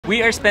We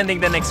are spending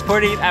the next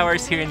 48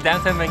 hours here in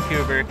downtown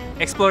Vancouver,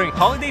 exploring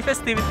holiday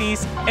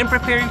festivities and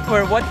preparing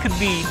for what could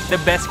be the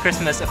best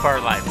Christmas of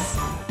our lives.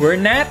 We're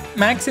Nat,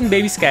 Max, and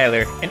baby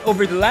Skylar, and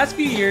over the last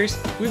few years,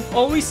 we've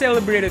always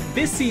celebrated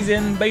this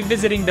season by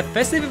visiting the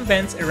festive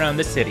events around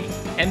the city.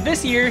 And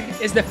this year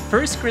is the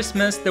first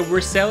Christmas that we're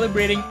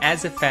celebrating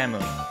as a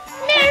family.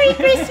 Merry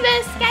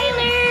Christmas,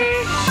 Skylar!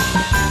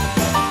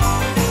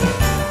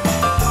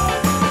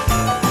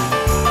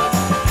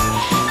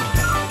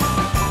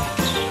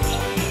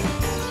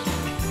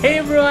 Hey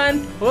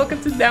everyone!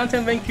 Welcome to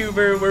downtown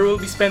Vancouver, where we'll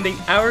be spending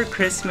our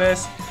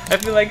Christmas. I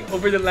feel like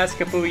over the last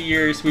couple of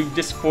years, we've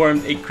just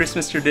formed a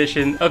Christmas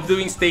tradition of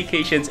doing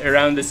staycations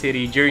around the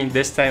city during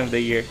this time of the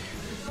year.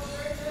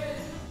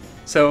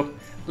 So,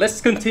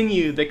 let's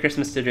continue the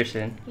Christmas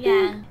tradition.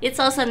 Yeah, it's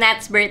also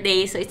Nat's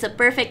birthday, so it's a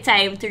perfect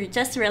time to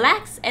just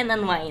relax and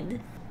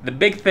unwind. The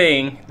big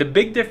thing, the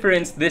big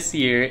difference this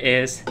year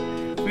is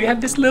we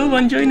have this little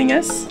one joining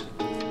us.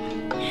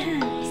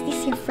 Is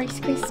this your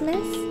first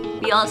Christmas?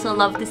 We also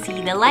love to see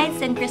the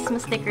lights and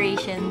Christmas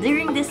decoration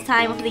during this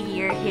time of the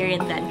year here in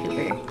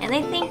Vancouver. And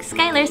I think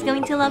Skylar's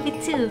going to love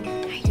it too.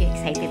 Are you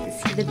excited to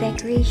see the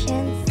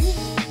decorations?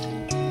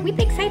 With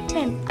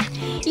excitement.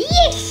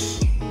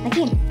 Yes!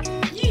 Again.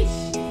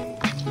 Yes!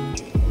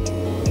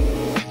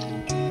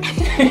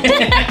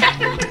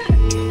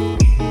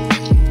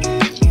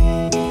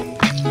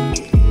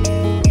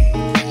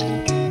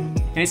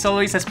 And it's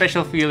always a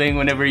special feeling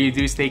whenever you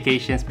do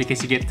staycations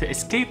because you get to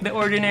escape the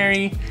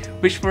ordinary,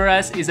 which for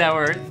us is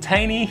our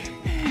tiny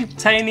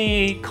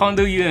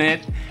condo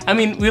unit. I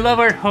mean, we love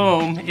our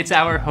home, it's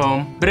our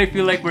home, but I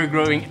feel like we're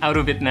growing out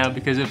of it now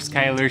because of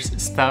Skylar's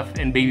stuff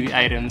and baby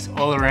items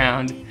all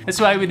around.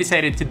 That's why we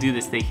decided to do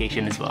the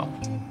staycation as well.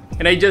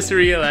 And I just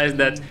realized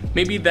that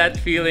maybe that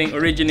feeling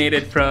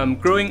originated from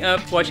growing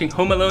up watching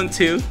Home Alone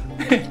 2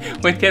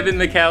 when Kevin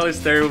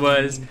McAllister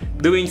was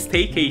doing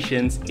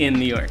staycations in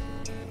New York.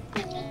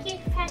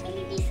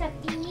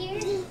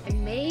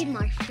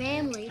 My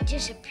family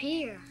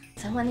disappear.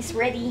 Someone is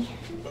ready.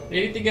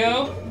 Ready to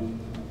go?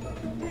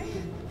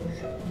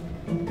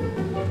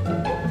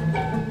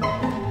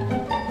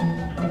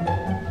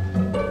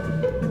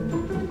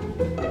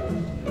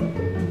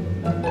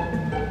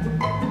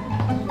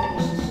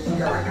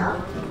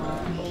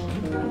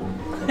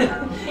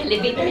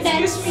 Elevator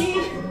dance.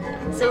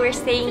 So we're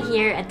staying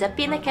here at the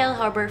Pinnacle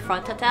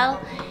Harbourfront Hotel,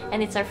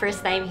 and it's our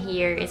first time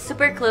here. It's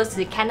super close to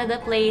the Canada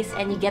Place,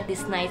 and you get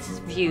this nice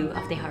view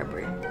of the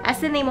harbor. As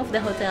the name of the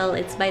hotel,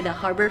 it's by the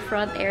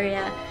harbourfront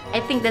area.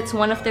 I think that's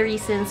one of the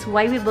reasons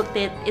why we booked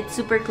it. It's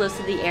super close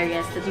to the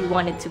areas that we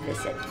wanted to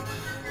visit.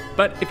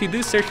 But if you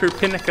do search for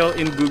Pinnacle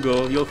in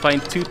Google, you'll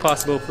find two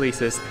possible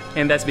places,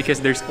 and that's because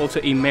there's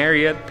also a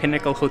Marriott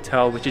Pinnacle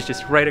Hotel, which is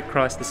just right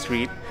across the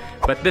street.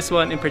 But this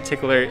one in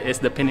particular is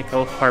the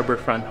Pinnacle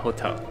Harbourfront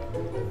Hotel.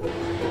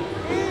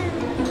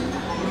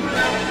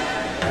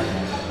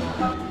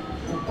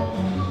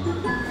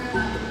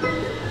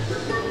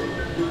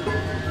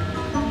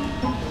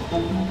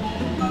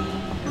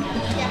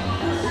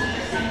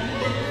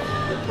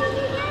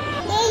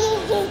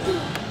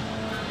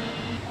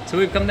 So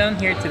we've come down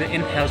here to the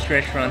in-house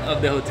restaurant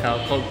of the hotel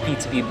called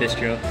Pete's Beef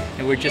Bistro,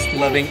 and we're just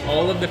loving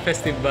all of the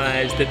festive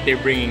vibes that they're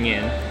bringing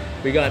in.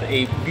 We got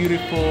a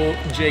beautiful,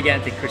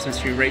 gigantic Christmas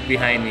tree right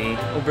behind me,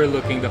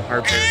 overlooking the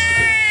harbor,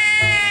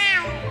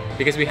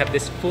 because we have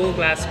this full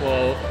glass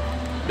wall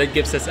that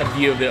gives us a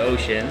view of the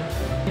ocean.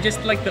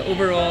 Just like the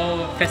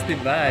overall festive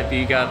vibe,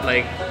 you got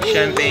like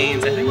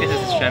champagnes. I think this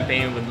is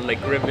champagne with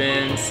like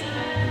ribbons,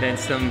 and then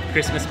some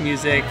Christmas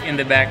music in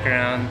the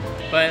background.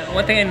 But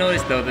one thing I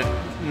noticed though, that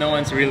no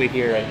one's really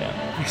here right now.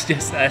 It's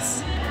just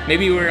us.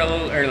 Maybe we're a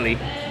little early,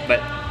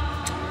 but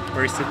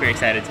we're super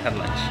excited to have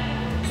lunch.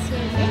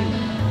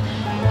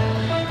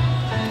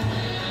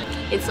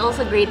 It's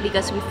also great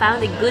because we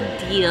found a good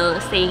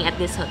deal staying at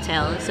this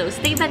hotel. So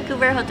Stay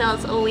Vancouver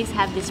hotels always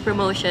have this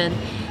promotion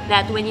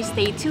that when you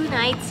stay 2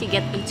 nights, you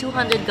get a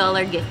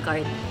 $200 gift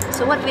card.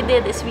 So what we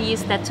did is we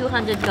used that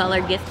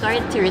 $200 gift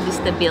card to reduce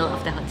the bill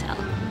of the hotel.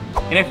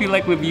 And I feel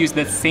like we've used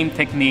that same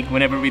technique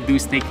whenever we do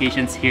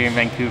staycations here in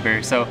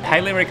Vancouver, so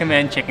highly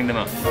recommend checking them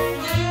out.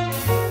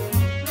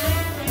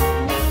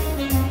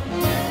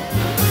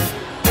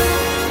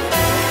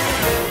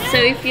 So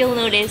if you'll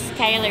notice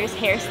Skylar's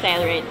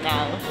hairstyle right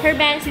now, her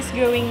bangs is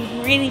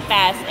growing really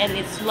fast and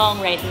it's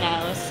long right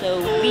now, so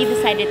we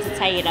decided to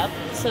tie it up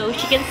so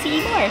she can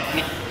see more.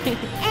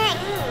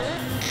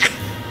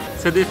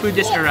 So the food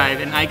just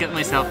arrived and I got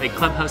myself a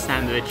clubhouse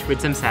sandwich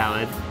with some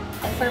salad.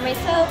 And for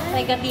myself,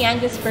 I got the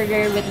Angus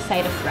burger with a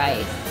side of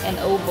fries. And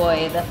oh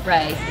boy, the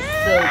fries is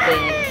so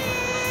big.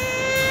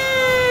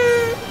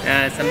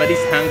 Somebody's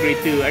hungry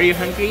too. Are you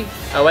hungry?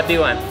 What do you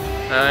want?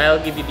 I'll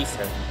give you this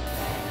one.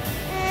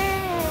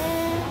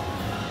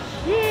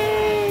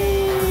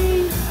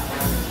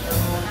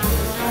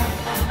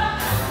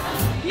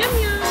 Yum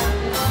yum!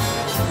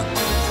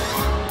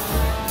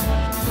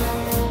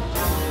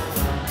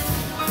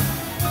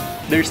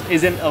 There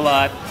isn't a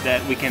lot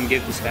that we can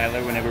give to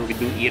Skylar whenever we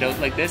do eat out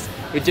like this.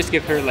 We just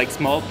give her like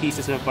small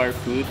pieces of our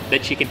food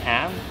that she can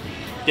have.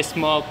 Just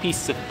small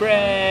pieces of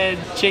bread,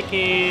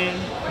 chicken.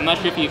 I'm not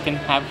sure if you can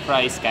have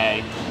fries,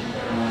 Sky.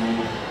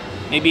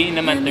 Maybe in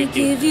a month or two.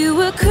 Give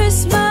you a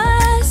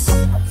Christmas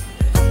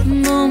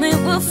moment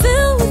we'll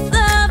fill with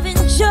love and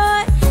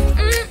joy.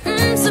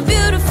 So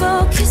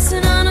beautiful,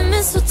 kissing on a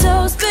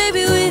mistletoe,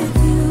 baby, with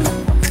you.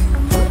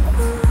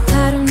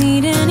 I don't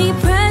need any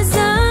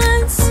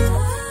presents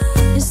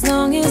as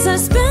long as I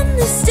spend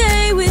this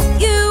day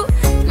with you.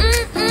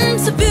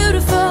 So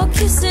beautiful,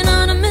 kissing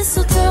on a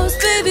mistletoe,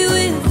 baby,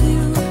 with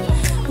you.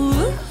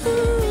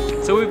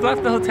 So we've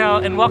left the hotel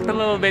and walked a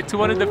little bit to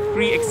one of the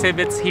free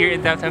exhibits here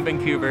in downtown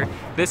Vancouver.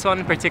 This one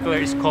in particular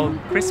is called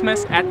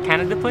Christmas at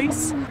Canada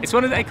Place. It's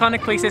one of the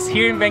iconic places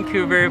here in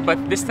Vancouver,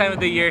 but this time of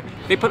the year,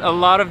 they put a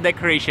lot of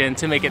decoration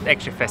to make it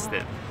extra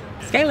festive.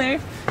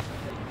 Skylar,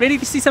 ready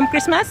to see some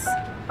Christmas?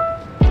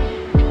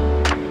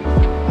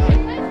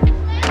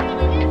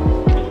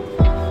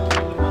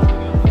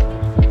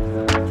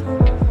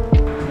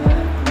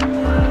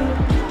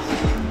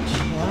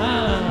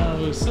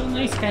 Wow, so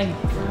nice, Sky.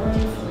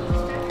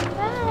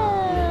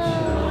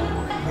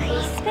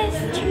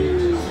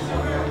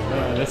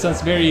 That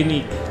sounds very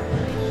unique.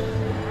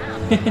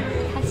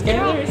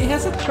 Skylar, it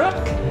has a truck.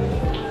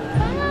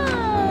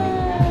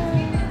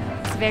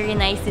 It's very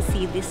nice to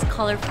see these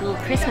colorful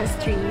Christmas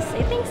trees.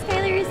 I think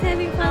Skylar is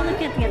having fun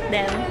looking at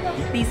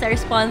them. These are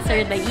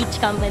sponsored by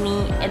each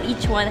company and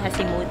each one has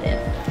a motive.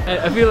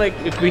 I feel like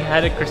if we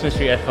had a Christmas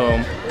tree at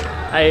home,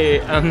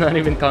 I'm not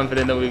even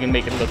confident that we can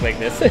make it look like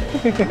this.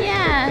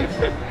 Yeah.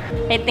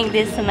 I think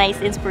this is a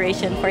nice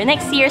inspiration for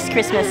next year's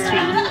Christmas tree.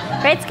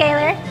 Right,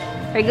 Skylar?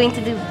 We're going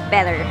to do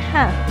better,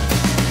 huh?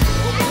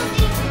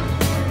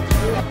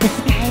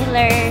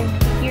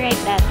 Skylar, you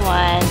write that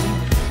one.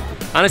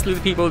 Honestly,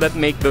 the people that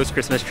make those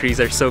Christmas trees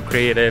are so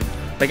creative.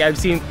 Like I've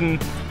seen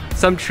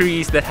some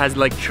trees that has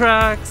like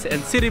trucks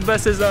and city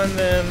buses on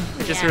them,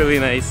 which is really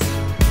nice.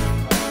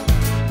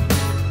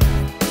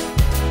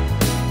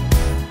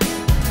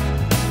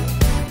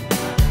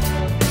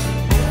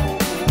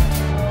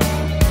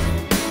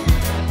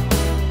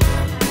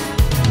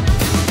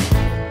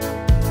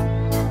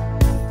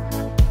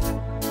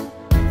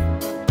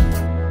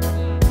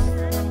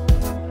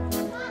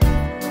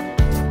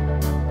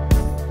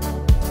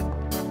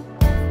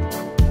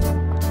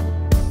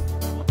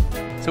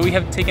 So we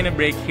have taken a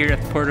break here at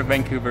Port of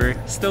Vancouver,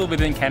 still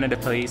within Canada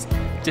Place,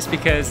 just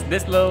because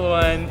this little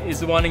one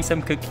is wanting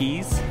some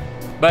cookies.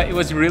 But it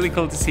was really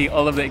cool to see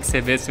all of the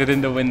exhibits within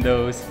the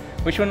windows.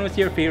 Which one was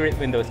your favorite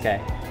window,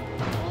 Sky?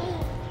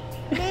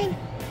 Man?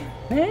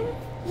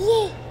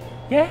 Yeah.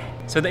 Yeah?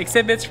 So the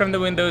exhibits from the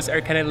windows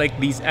are kind of like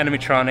these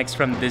animatronics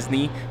from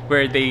Disney,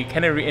 where they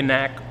kind of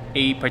reenact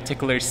a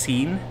particular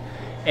scene.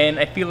 And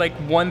I feel like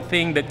one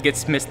thing that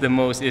gets missed the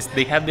most is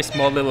they have these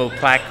small little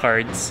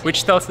placards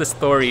which tells the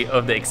story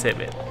of the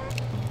exhibit.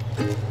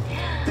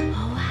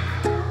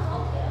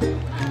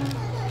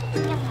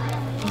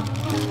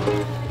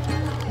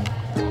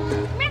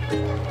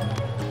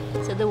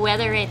 So the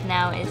weather right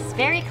now is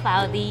very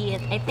cloudy.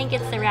 I think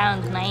it's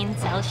around 9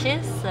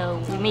 Celsius,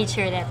 so we made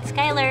sure that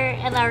Skylar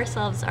and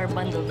ourselves are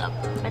bundled up.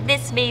 But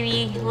this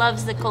baby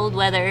loves the cold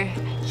weather.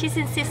 She's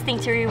insisting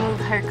to remove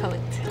her coat.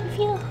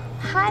 Feel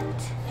hot?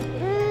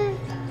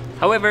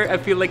 However, I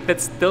feel like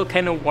that's still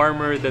kind of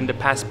warmer than the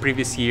past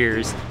previous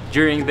years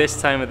during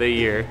this time of the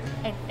year.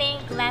 I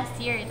think last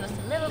year it was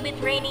a little bit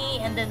rainy,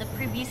 and then the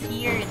previous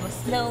year it was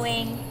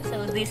snowing.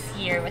 So this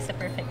year was a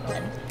perfect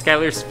one.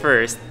 Skylar's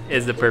first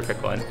is the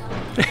perfect one.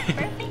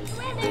 Perfect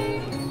weather!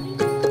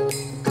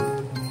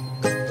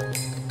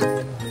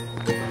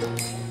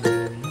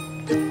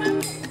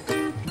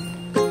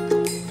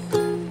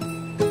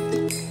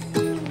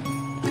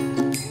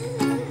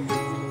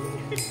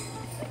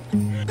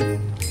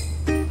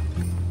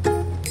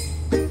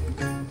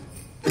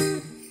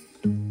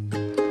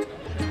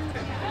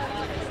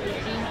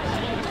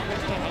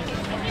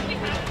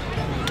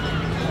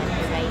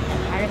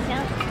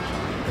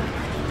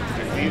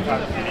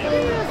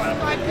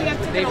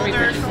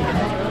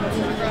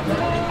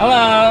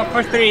 Hello,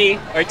 for 3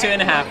 or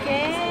 2.5.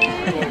 Okay.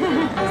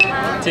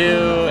 2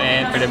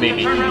 and for the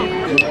baby.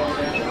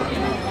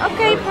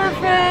 Okay,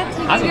 perfect.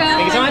 Awesome.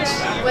 Thank you so much.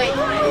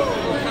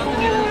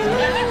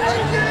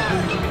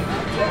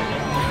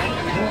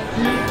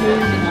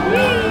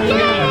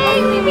 Yay!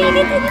 We made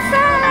it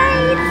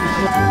inside!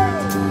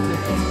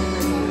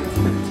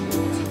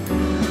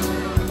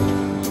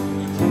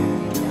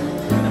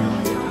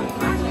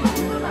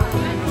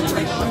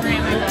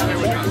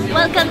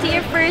 Welcome to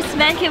your first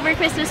Vancouver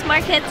Christmas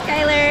Market,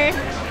 Skylar!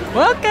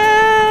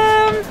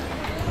 Welcome!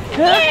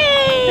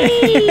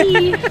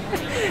 Yay!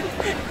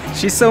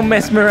 She's so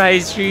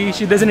mesmerized, she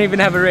doesn't even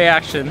have a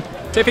reaction.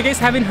 So if you guys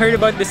haven't heard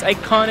about this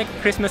iconic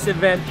Christmas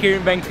event here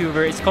in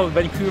Vancouver, it's called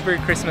Vancouver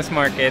Christmas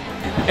Market.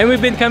 And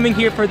we've been coming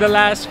here for the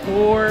last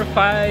 4,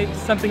 5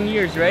 something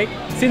years, right?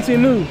 Since we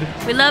moved.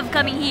 We love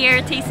coming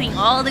here, tasting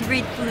all the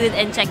great food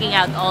and checking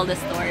out all the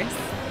stores.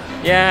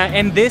 Yeah,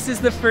 and this is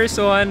the first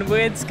one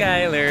with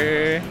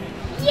Skylar.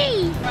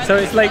 Yay! So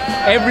it's like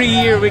every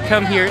year we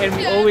come here and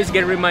we always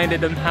get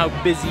reminded of how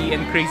busy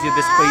and crazy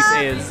this place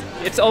is.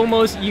 It's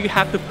almost you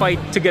have to fight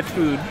to get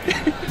food.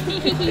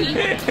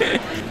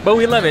 But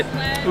we love it.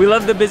 We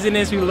love the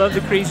busyness, we love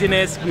the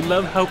craziness, we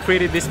love how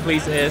pretty this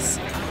place is.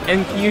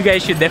 And you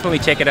guys should definitely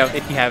check it out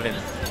if you haven't.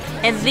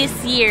 And this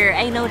year,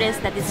 I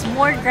noticed that it's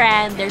more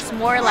grand, there's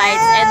more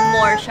lights and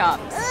more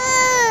shops.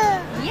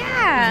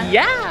 Yeah!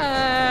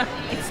 Yeah!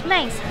 It's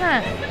nice,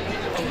 huh?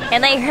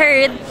 And I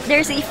heard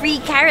there's a free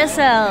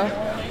carousel.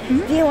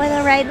 Do you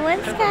wanna ride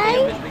one,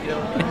 Sky?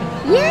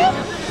 Yeah?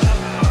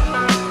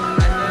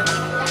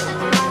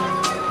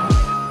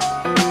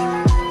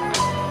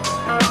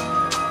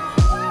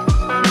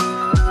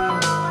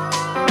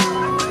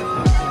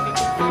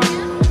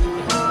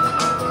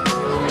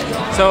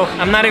 So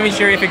I'm not even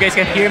sure if you guys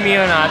can hear me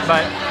or not,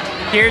 but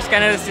here's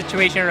kind of the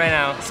situation right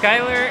now.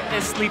 Skylar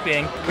is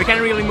sleeping. We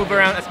can't really move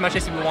around as much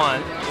as we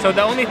want. So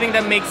the only thing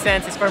that makes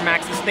sense is for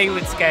Max to stay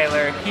with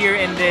Skylar here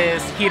in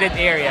this heated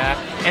area.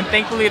 And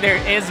thankfully there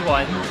is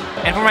one.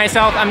 And for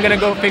myself, I'm gonna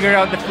go figure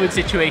out the food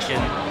situation.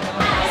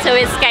 So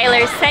it's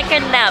Skylar's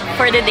second nap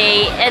for the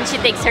day and she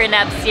takes her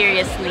nap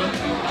seriously.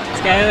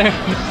 Skylar,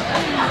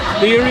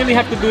 do you really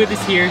have to do this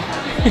here?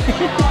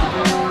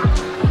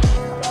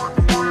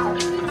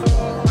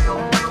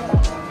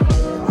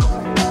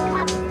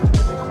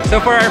 So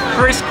for our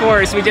first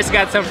course, we just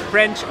got some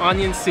French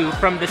onion soup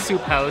from the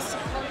soup house,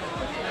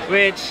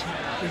 which...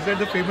 Is that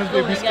the famous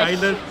baby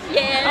Skylar?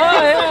 Yeah.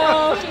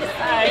 Oh,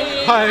 hello!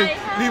 Hi,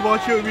 we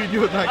watch your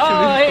videos actually.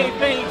 Oh, hey,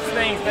 thanks.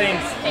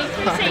 Thanks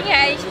for saying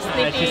hi, she's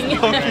sleeping.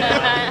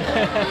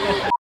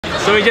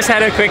 So we just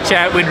had a quick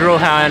chat with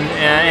Rohan,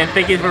 and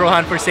thank you for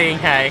Rohan for saying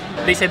hi.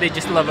 They said they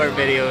just love our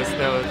videos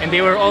though. And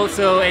they were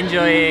also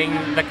enjoying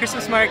the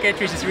Christmas market,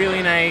 which is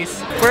really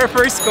nice. For our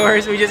first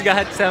course, we just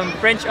got some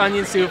French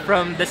onion soup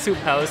from the soup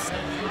house.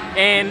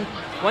 And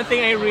one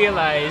thing I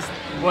realized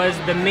was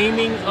the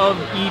naming of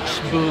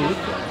each booth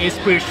is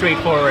pretty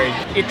straightforward.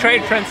 You try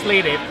to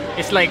translate it.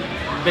 It's like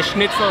the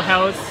schnitzel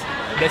house,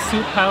 the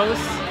soup house,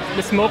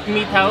 the smoked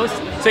meat house.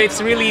 So it's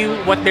really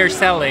what they're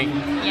selling.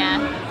 Yeah.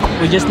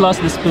 We just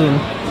lost the spoon.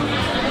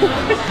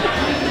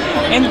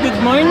 And good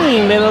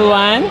morning, little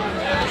one.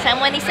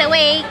 Someone is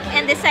awake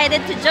and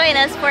decided to join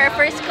us for our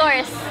first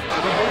course.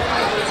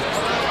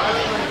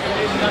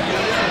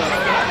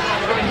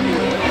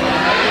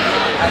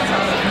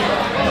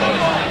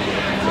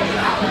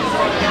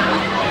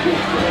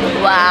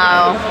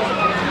 Wow.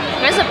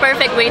 That's a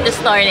perfect way to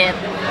start it.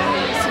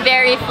 It's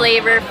very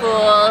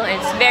flavorful,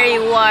 it's very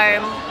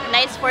warm.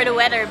 Nice for the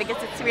weather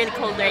because it's really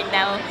cold right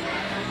now.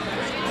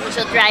 We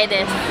should try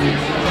this.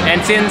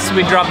 And since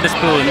we dropped the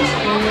spoon,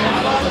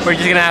 we're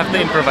just gonna have to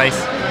improvise.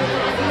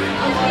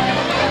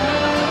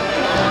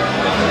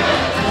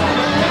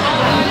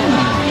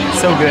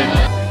 So good.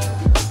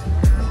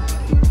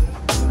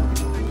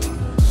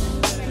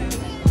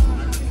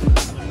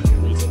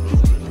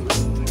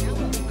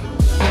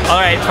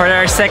 Alright, for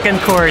our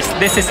second course,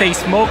 this is a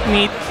smoked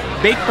meat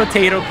baked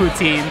potato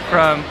poutine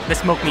from the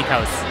smoked meat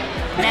house.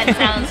 That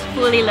sounds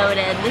fully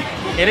loaded.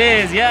 It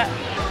is, yeah.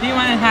 Do you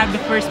want to have the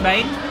first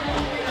bite?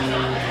 I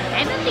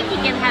don't think you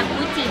can have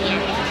poutine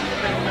yet.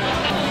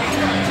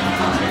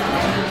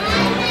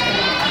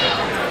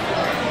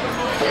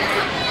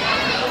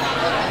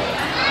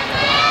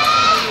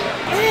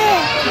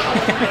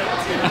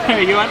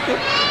 You want to?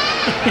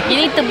 You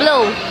need to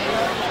blow.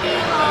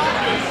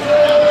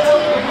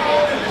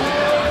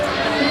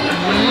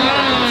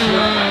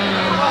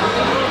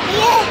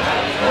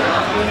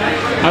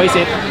 How is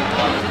it?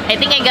 I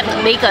think I got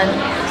bacon.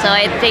 So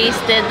I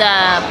tasted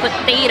the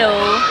potato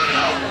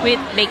with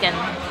bacon.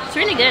 It's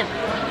really good.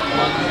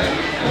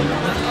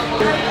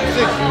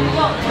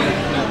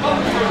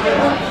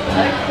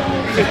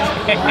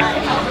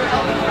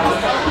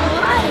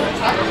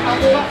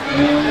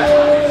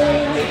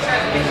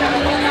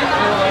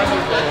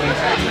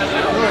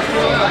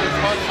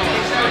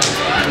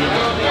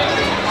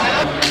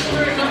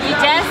 You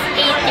just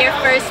ate your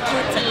first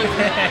poutine.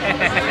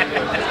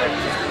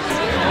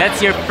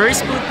 That's your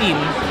first poutine.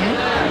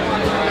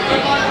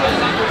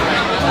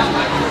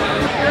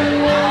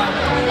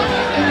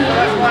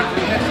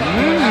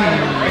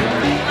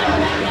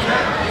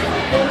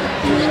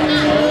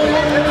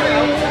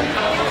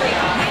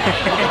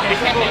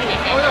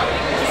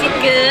 Is it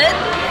good?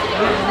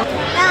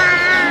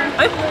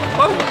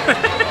 Oh.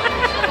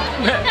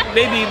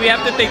 Baby, we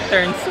have to take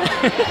turns.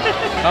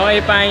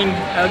 Okay, fine.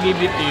 I'll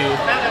give it to you.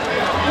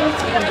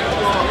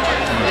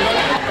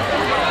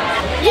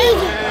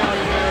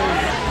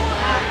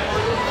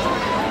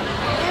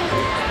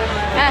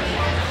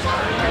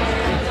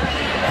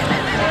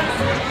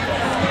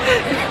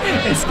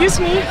 Excuse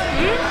me.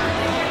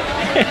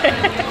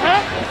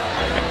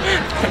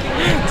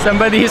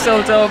 Somebody is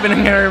also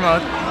opening her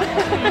mouth.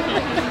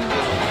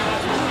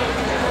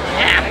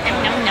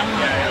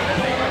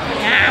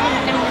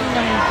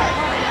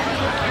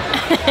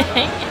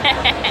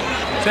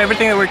 So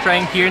everything that we're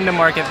trying here in the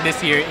market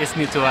this year is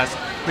new to us.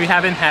 We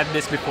haven't had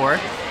this before.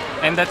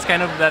 And that's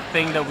kind of that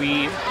thing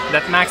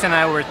that Max and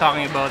I were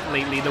talking about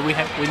lately, that we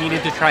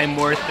needed to try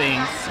more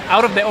things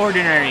out of the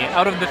ordinary,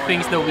 out of the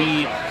things that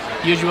we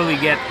usually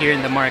get here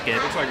in the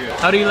market.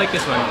 How do you like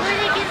this one?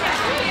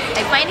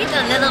 I find it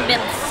a little bit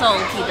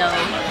salty though.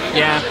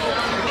 Yeah.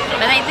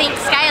 But I think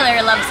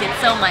Skylar loves it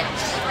so much.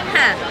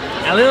 Huh.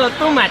 A little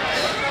too much.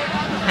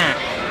 Huh.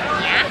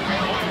 Yeah?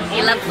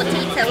 You love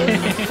potatoes?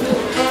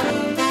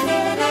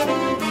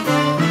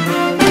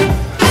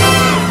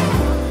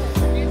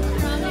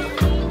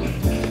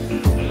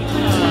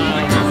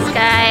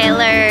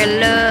 Skylar,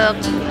 look!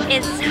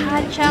 It's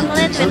hot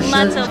chocolate with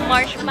lots of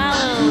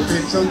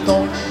marshmallows.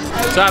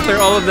 So after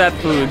all of that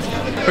food,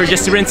 we're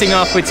just rinsing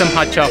off with some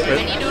hot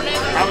chocolate.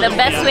 The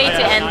best way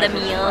to end the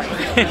meal.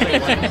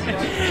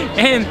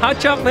 And hot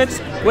chocolates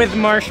with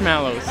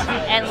marshmallows.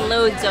 And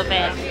loads of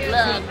it.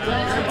 Look.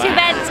 Too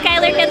bad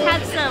Skylar can't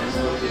have some.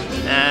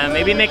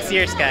 Maybe next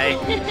year, Sky.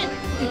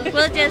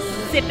 We'll just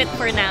sip it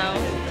for now.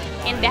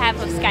 In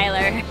behalf of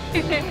Skylar.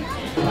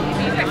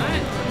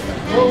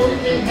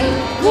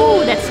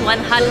 Ooh, that's one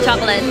hot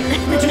chocolate.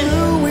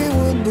 We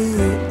will be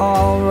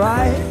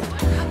alright.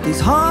 These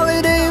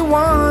holiday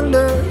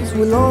wonders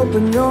will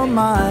open your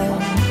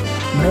mind.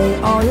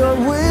 May all your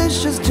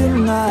wishes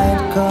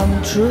tonight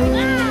come true.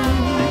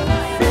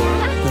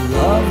 The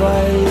love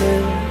I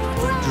live,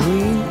 the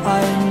dream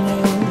I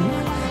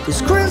knew.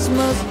 This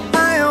Christmas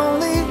I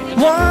only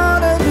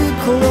wanna be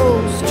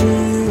close to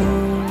you.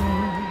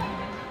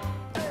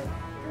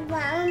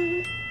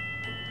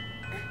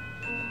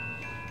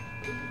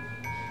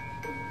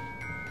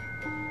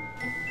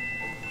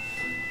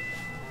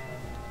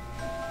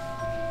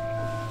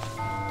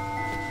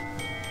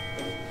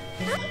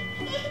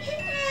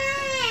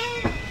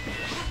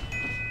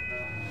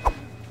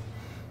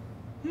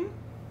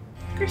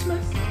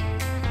 Christmas.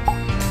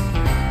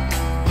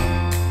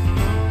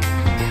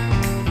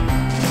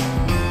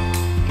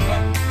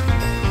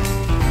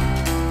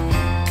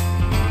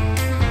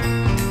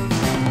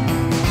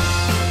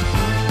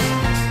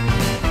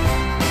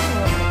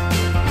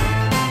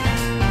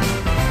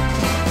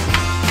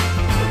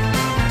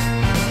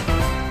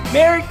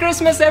 Merry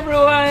Christmas,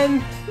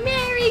 everyone!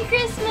 Merry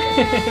Christmas!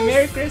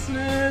 Merry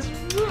Christmas!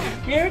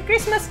 Merry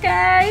Christmas,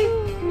 Sky!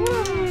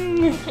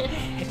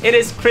 It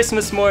is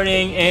Christmas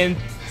morning and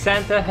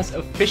Santa has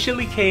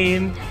officially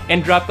came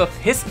and dropped off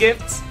his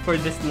gifts for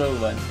this little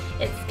one.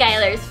 It's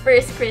Skylar's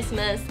first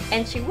Christmas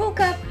and she woke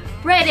up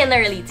bright and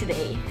early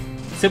today.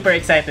 Super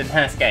excited,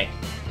 huh, Sky?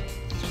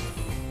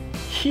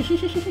 Here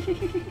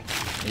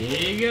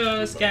you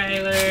go,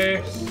 Skylar.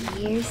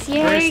 Here's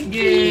your First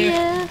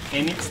gift.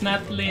 And it's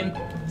not Lint.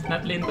 It's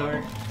not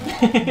Lindor.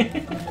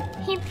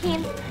 Hint,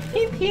 hint.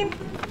 Hint, hint.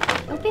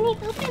 Open it,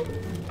 open.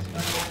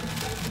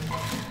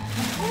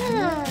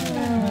 Ah.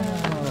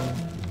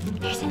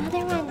 Here's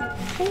another one.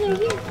 Skylar,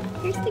 here.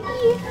 Here's the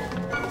gift.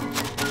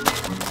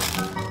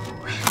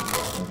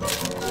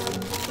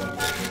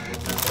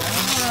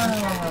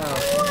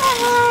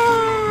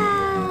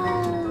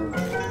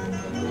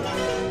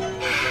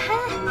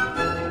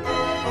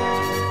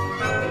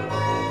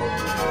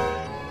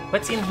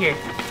 What's in here?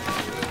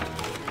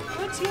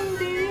 What's in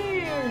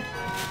there?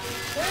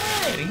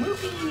 Ah,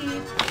 remove it.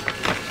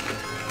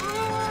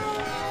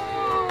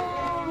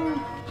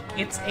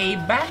 It's a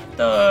bat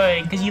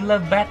toy because you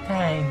love bat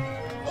time.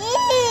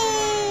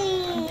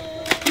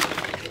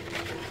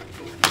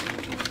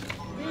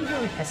 There you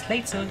go. It has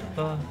lights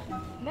also.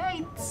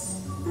 Lights.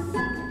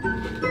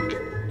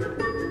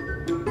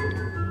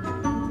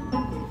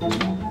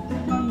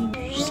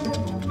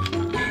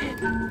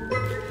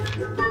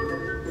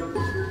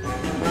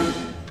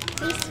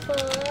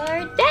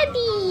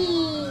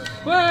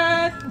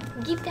 What?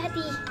 Give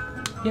Daddy.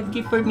 You have a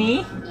gift for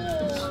me?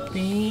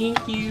 Yay.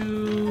 Thank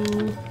you.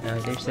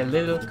 Now there's a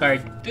little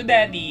card to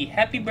Daddy.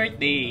 Happy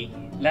birthday.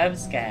 Love,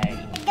 Sky.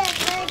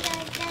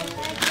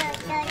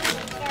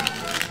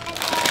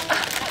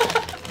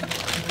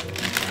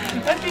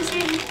 What is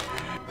it?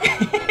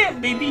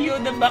 Baby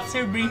Yoda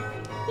boxer brief.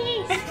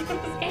 Yes.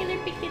 Skylar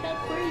picked it up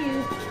for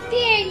you.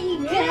 There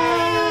you go.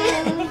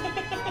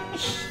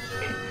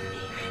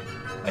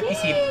 What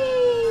is it?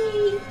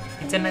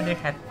 It's another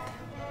hat.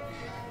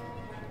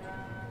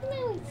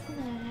 No, it's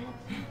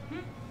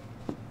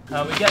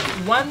not. We got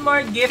one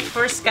more gift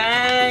for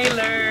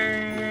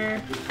Skylar.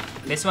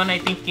 This one I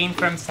think came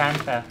from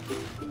Santa.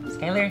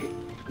 Skylar,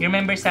 you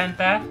remember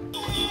Santa?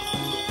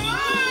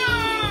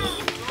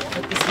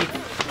 What is it?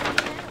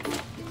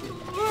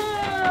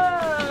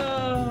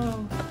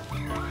 Wow!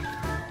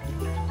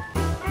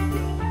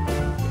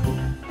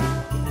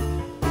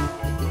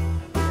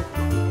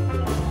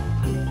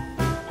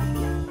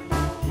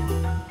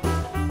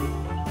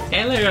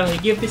 Skylar, I'll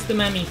give this to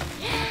Mommy.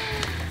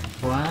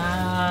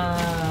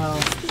 Wow!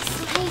 This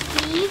is my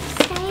gift,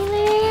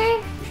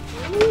 Skylar.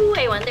 Ooh,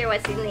 I wonder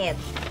what's in it.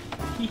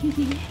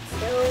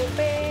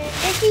 Super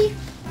pretty.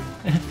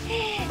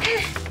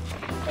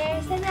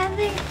 There's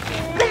another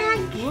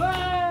bag.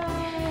 Wow!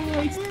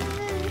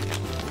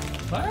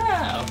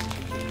 Wow!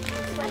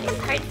 This one is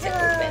hard to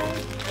open.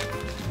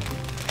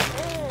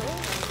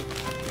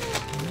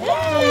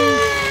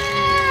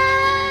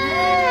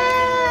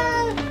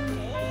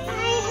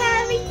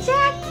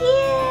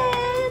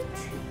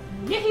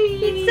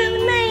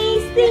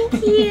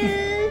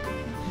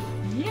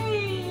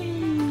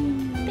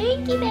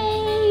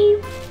 Yay!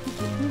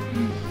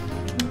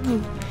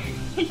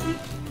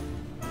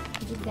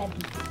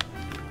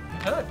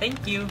 Oh,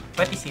 thank you.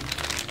 What is it?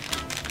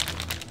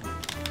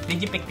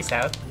 Did you pick this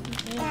out?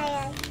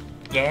 Yeah.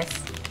 Yes?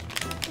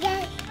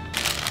 Yeah.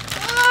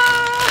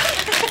 Oh,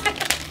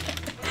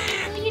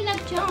 you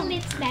love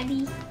chocolates,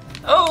 Daddy.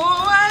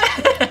 Oh!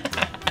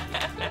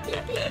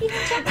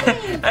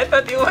 I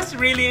thought it was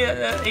really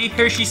a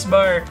Hershey's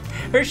bar.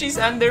 Hershey's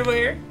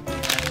underwear.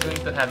 I'm going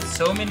to have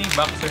so many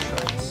boxer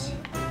shorts.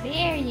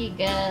 There you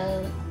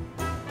go.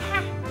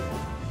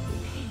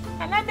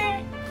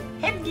 Another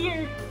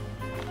headgear.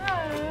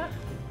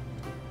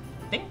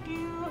 Thank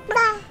you.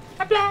 Blah.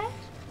 Blah.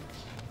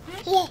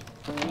 Yeah.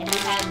 And we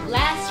have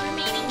last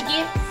remaining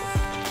gifts.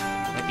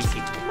 What is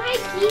it? My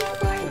gift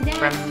for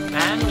Daddy. From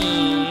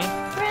Mommy.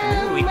 From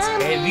Ooh, it's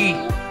Mommy. heavy.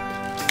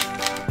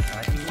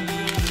 What is it?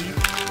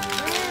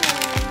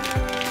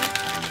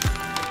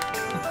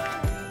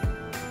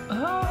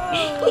 Oh.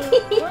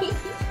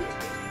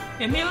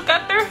 A nail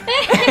cutter?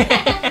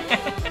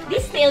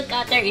 This nail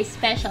cutter is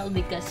special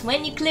because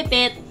when you clip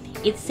it,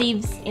 it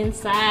saves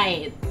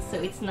inside. So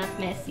it's not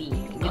messy.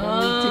 You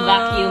don't need to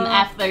vacuum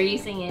after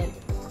using it.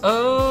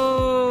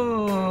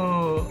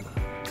 Oh,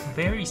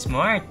 very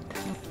smart.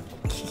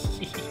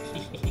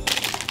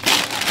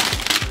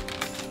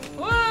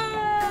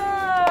 Wow!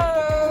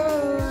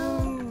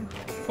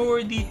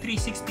 For the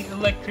 360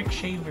 electric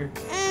shaver.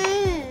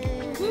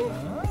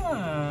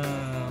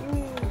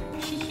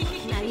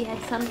 Now you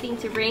have something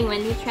to bring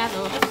when you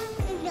travel.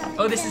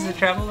 Oh, this is a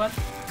travel one?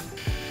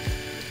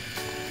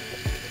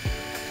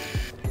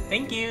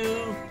 Thank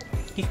you.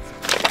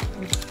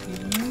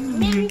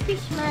 Merry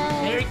Christmas!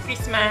 Merry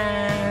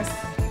Christmas!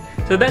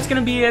 So that's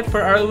gonna be it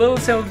for our little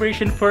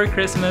celebration for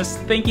Christmas.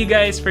 Thank you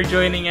guys for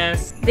joining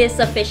us. This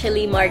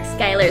officially marks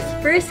Skylar's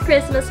first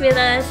Christmas with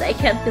us. I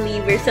can't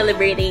believe we're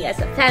celebrating as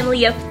a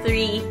family of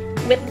 3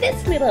 with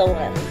this little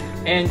one.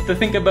 And to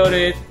think about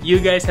it, you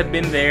guys have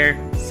been there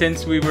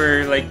since we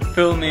were like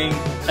filming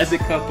as a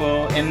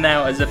couple and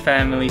now as a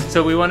family.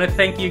 So we want to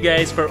thank you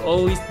guys for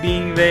always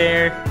being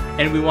there,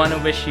 and we want to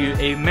wish you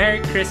a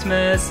Merry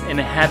Christmas and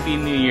a Happy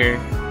New Year.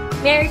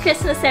 Merry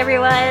Christmas,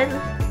 everyone!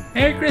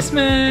 Merry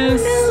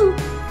Christmas! Oh no!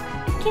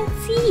 I can't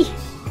see!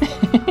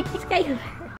 Skylar.